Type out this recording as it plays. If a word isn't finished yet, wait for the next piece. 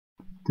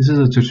This is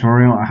a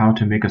tutorial on how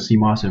to make a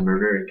CMOS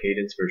inverter in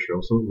Cadence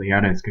Virtuoso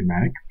layout and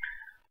schematic.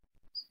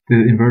 The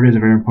inverter is a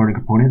very important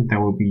component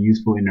that will be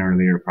useful in our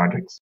later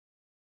projects.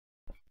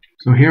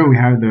 So here we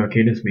have the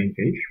Cadence main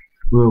page.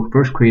 We will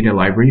first create a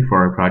library for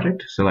our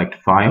project. Select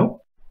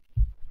File,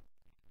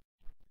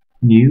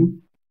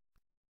 New,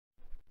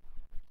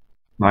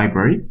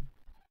 Library.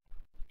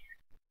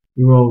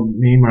 We will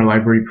name our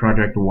library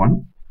Project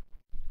 1.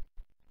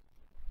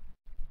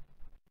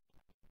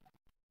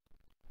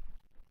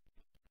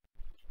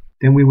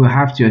 Then we will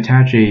have to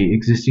attach a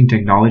existing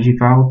technology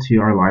file to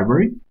our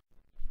library.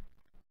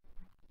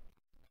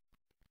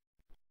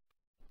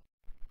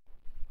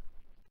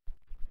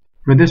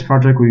 For this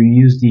project, we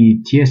use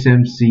the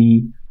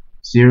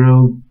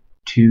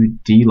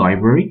TSMC02D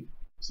library.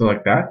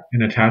 Select that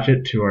and attach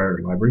it to our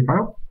library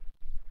file.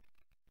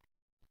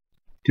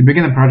 To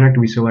begin the project,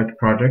 we select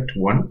Project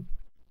 1,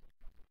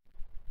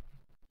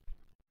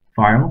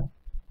 File,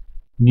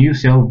 New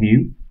Cell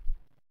View,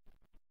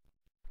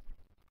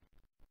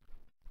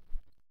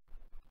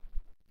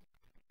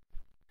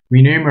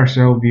 we name our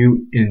cell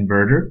view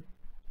Inverter,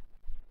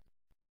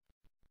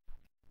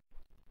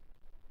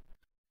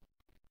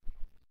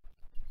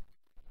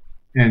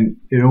 and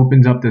it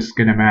opens up the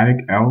schematic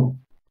L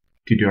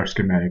to do our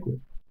schematic with.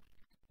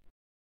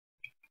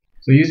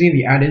 So using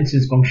the add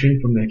instance function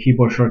from the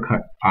keyboard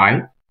shortcut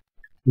I,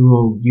 we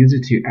will use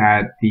it to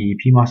add the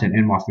PMOS and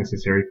NMOS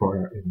necessary for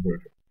our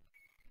inverter.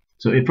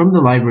 So from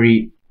the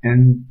library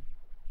NCSU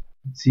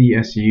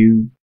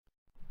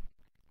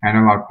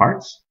analog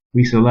parts,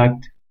 we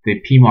select the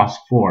PMOS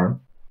 4,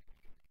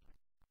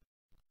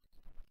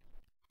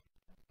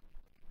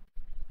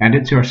 add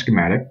it to our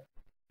schematic,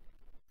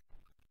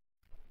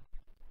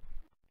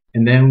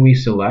 and then we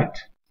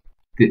select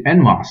the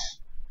NMOS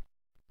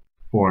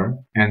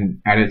 4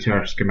 and add it to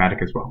our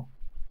schematic as well.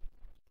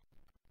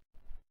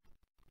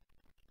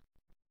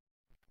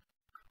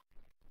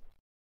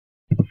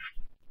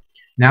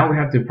 Now we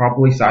have to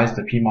properly size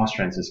the PMOS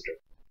transistor.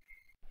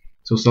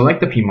 So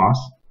select the PMOS,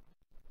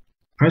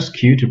 press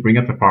Q to bring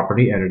up the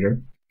property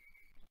editor,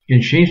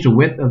 and change the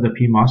width of the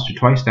PMOS to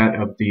twice that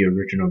of the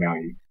original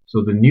value.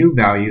 So the new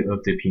value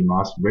of the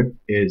PMOS width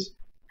is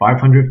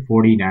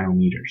 540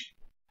 nanometers.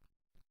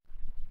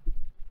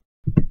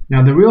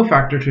 Now the real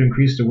factor to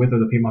increase the width of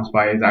the PMOS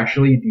by is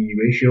actually the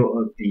ratio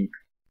of the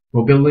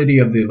mobility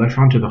of the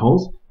electron to the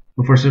holes,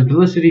 but for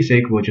simplicity's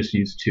sake we'll just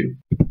use 2.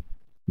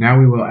 Now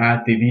we will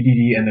add the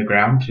VDD and the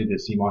ground to the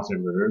CMOS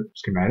inverter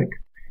schematic.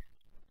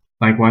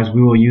 Likewise,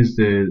 we will use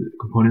the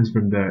components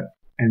from the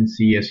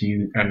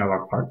NCSU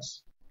analog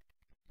parts.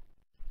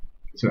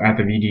 So add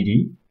the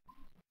VDD,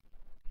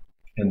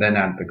 and then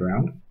add the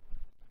ground.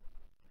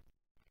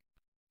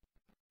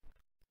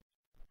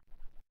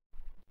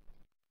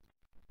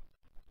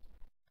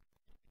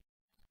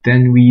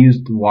 Then we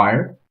use the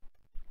wire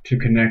to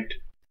connect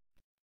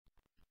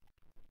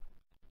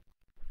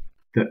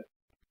the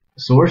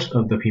source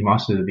of the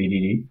PMOS to the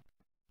VDD,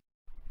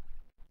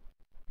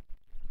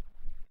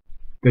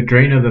 the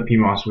drain of the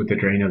PMOS with the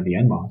drain of the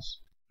NMOS,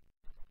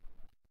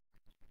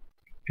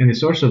 and the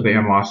source of the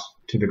NMOS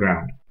to the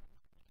ground.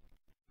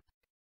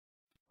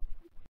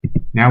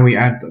 Now we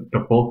add the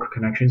bulk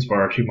connections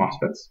for our two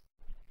MOSFETs.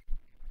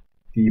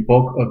 The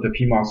bulk of the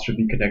PMOS should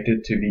be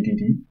connected to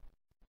VDD.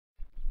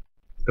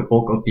 The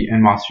bulk of the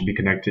NMOS should be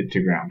connected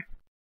to ground.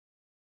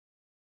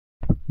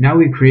 Now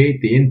we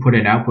create the input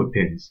and output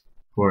pins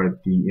for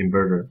the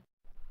inverter.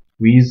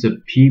 We use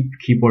the P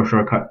keyboard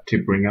shortcut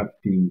to bring up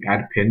the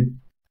add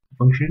pin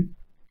function.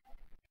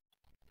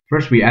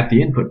 First we add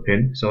the input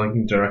pin,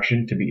 selecting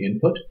direction to be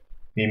input,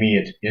 naming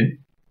it in.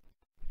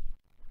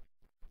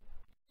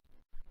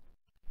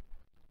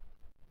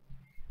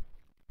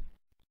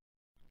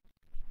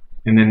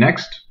 And then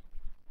next,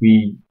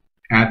 we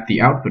add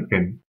the output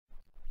pin,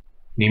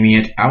 naming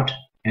it out,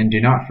 and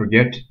do not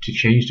forget to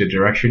change the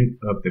direction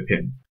of the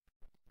pin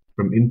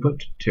from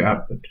input to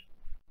output.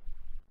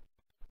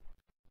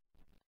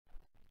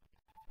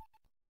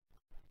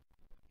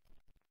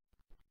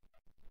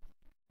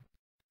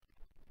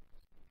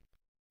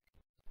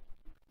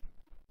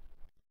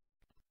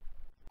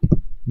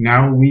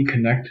 Now we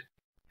connect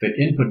the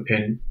input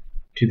pin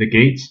to the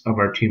gates of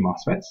our two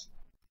MOSFETs,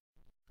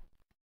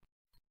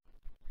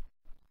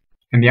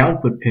 and the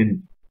output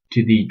pin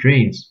to the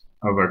drains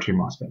of our two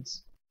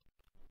MOSFETs.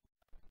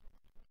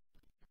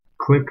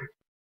 Click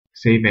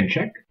Save and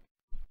Check.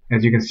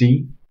 As you can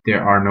see,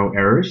 there are no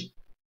errors.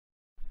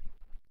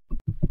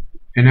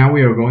 And now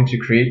we are going to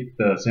create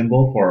the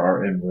symbol for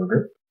our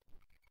inverter.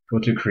 Go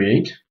to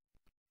Create,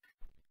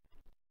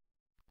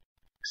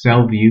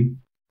 Cell View,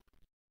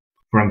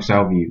 from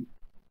Cell View.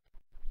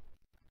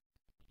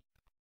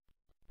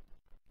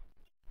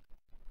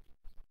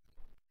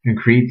 And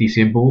create the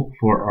symbol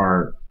for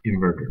our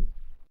inverter.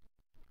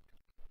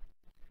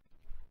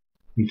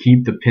 We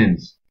keep the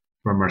pins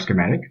from our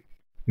schematic.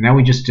 And now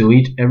we just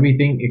delete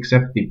everything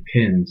except the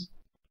pins.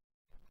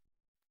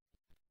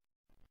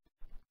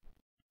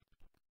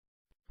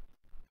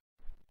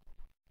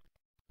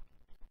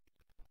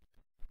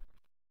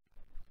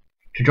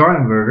 To draw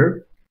an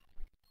inverter,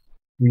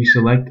 we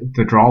select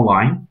the draw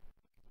line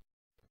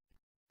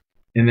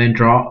and then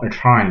draw a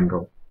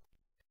triangle.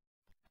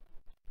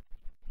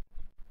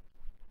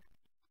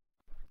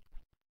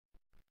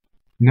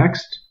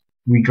 Next,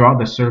 we draw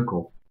the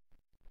circle.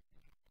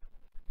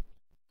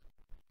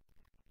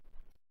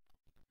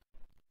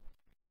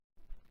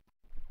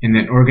 And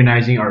then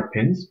organizing our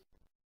pins,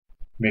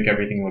 make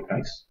everything look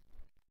nice.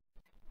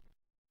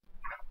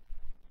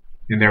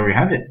 And there we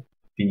have it,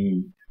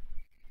 the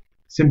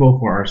symbol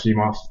for our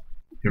CMOS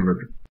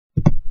inverter.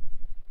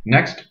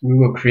 Next, we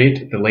will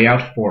create the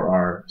layout for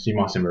our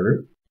CMOS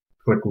inverter.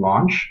 Click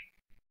Launch,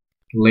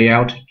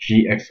 Layout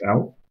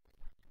GxL.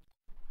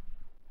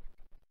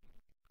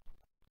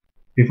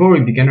 Before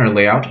we begin our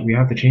layout, we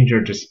have to change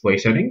our display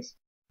settings.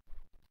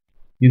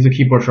 Use the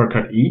keyboard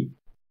shortcut E,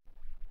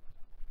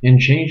 and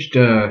change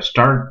the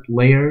start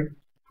layer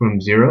from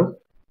 0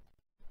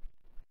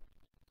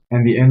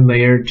 and the end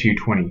layer to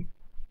 20.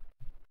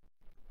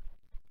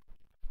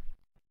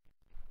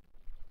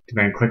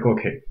 Then click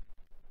OK.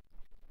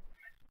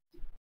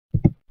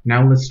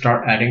 Now let's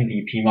start adding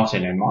the PMOS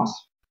and NMOS.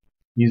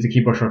 Use the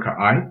keyboard shortcut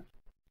I.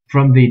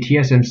 From the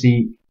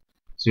TSMC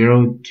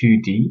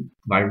 02D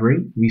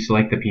library, we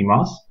select the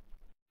PMOS.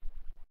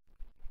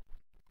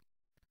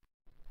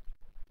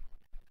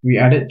 We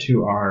add it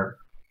to our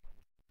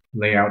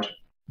layout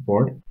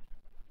board.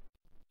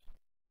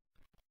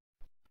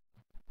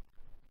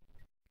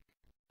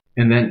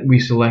 And then we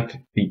select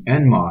the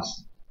NMOS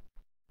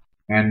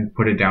and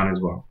put it down as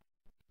well.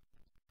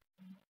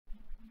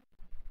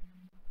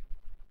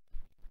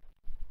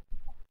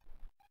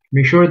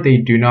 Make sure they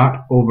do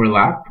not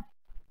overlap,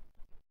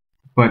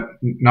 but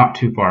not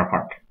too far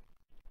apart.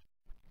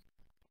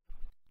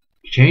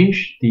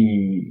 Change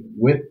the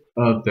width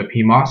of the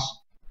PMOS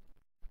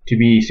to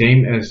be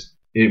same as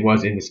it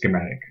was in the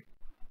schematic,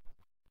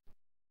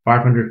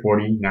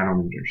 540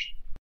 nanometers.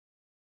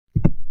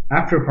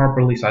 After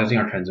properly sizing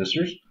our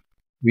transistors,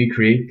 we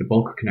create the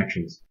bulk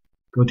connections.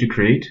 Go to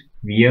Create,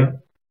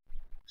 Via,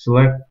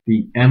 select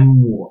the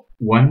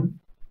M1_N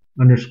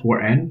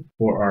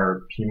for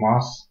our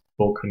PMOS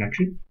bulk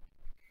connection.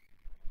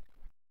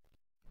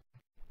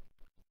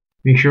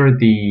 Make sure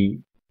the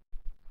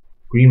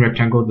green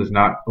rectangle does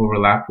not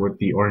overlap with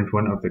the orange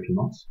one of the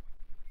PMOS.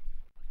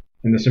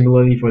 And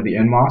similarly for the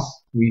NMOS,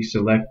 we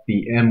select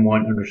the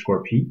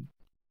M1_P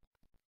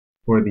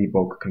for the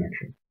bulk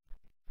connection.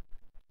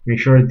 Make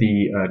sure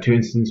the two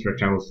instance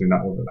rectangles do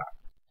not overlap.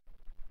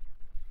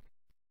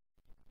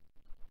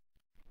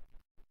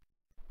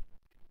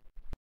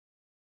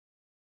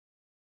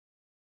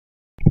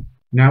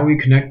 Now we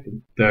connect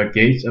the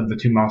gates of the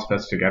two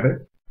MOSFETs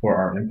together for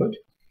our input.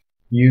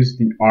 Use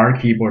the R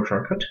keyboard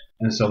shortcut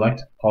and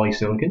select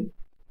polysilicon.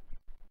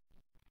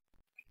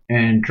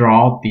 And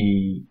draw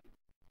the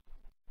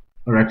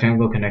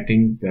rectangle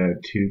connecting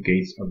the two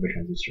gates of the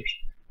transistors.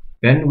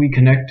 Then we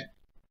connect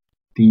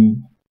the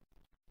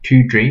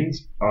two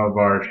drains of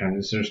our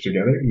transistors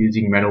together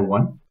using metal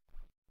 1.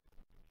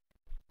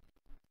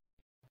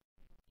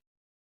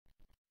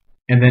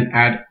 And then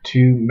add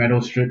two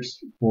metal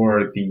strips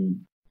for the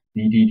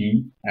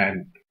VDD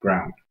and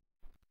ground.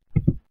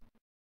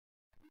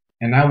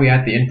 And now we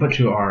add the input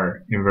to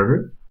our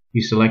inverter.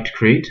 We select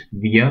Create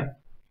via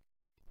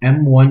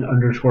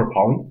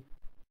M1_poly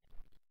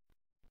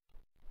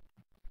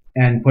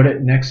and put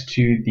it next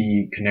to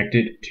the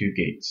connected two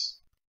gates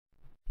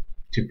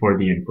for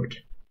the input.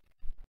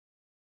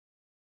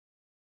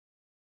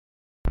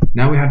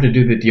 Now we have to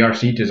do the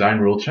DRC design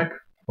rule check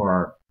for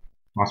our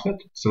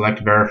MOSFET.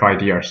 Select Verify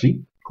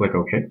DRC, click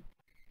OK.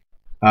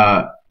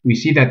 We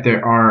see that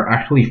there are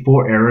actually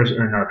 4 errors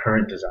in our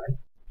current design.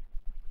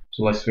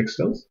 So let's fix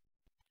those.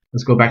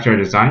 Let's go back to our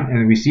design,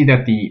 and we see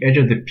that the edge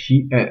of the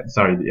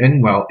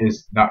N well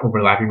is not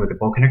overlapping with the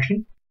bulk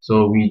connection.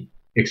 So we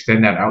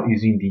extend that out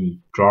using the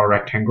draw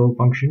rectangle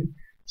function,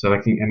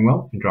 selecting N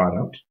well and draw it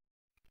out.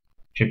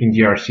 Checking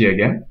DRC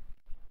again.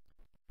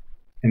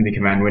 In the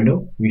command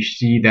window, we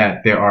see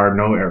that there are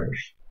no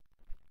errors.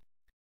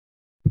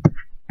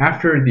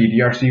 After the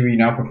DRC, we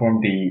now perform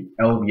the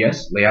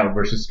LVS, layout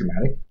versus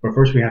schematic. But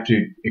first we have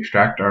to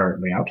extract our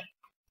layout.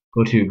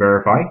 Go to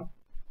Verify,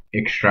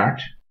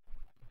 Extract,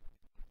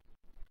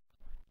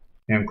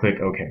 and click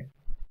OK.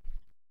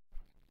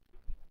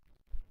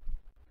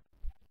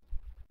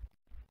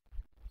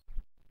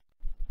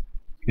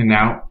 And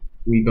now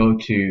we go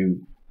to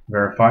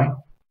Verify,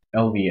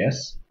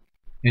 LVS,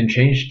 and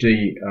change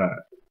the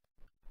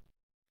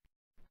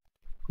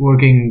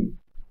working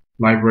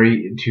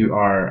library to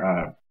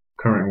our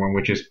current one,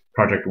 which is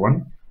Project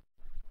 1,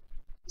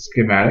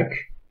 Schematic,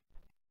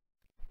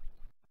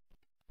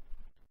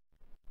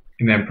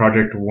 and then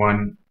Project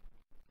 1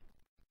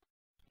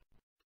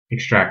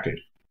 Extracted,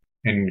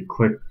 and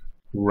click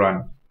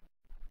Run.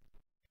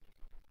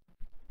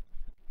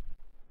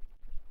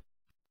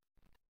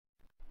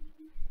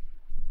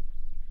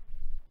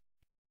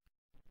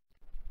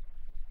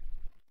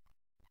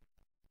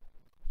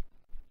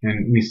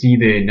 And we see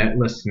the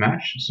netlist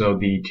match, so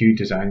the two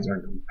designs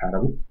are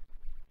compatible.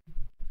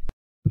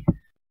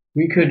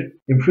 We could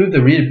improve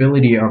the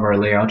readability of our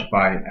layout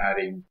by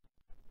adding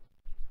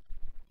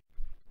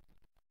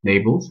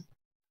labels,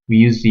 we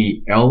use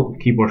the L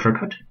keyboard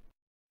shortcut.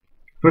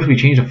 First, we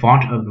change the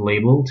font of the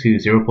label to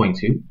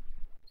 0.2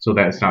 so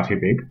that it's not too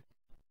big.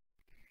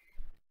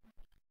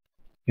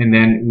 And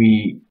then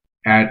we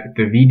add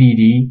the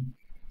VDD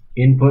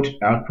input,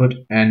 output,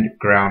 and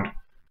ground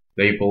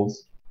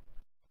labels.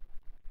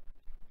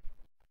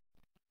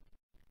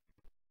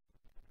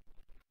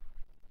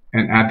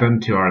 And add them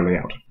to our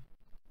layout.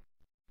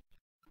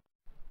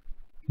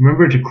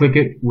 Remember to click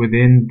it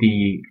within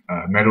the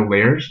metal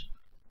layers,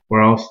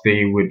 or else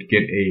they would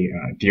get a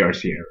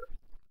DRC error.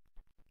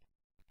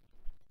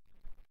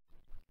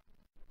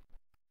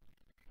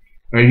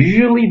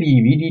 Usually the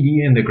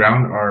VDD and the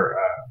ground are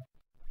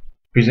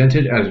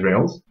presented as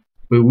rails,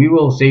 but we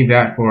will save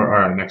that for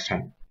our next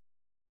time.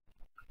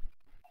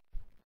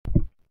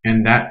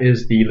 And that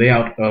is the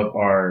layout of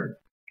our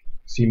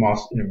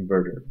CMOS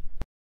inverter.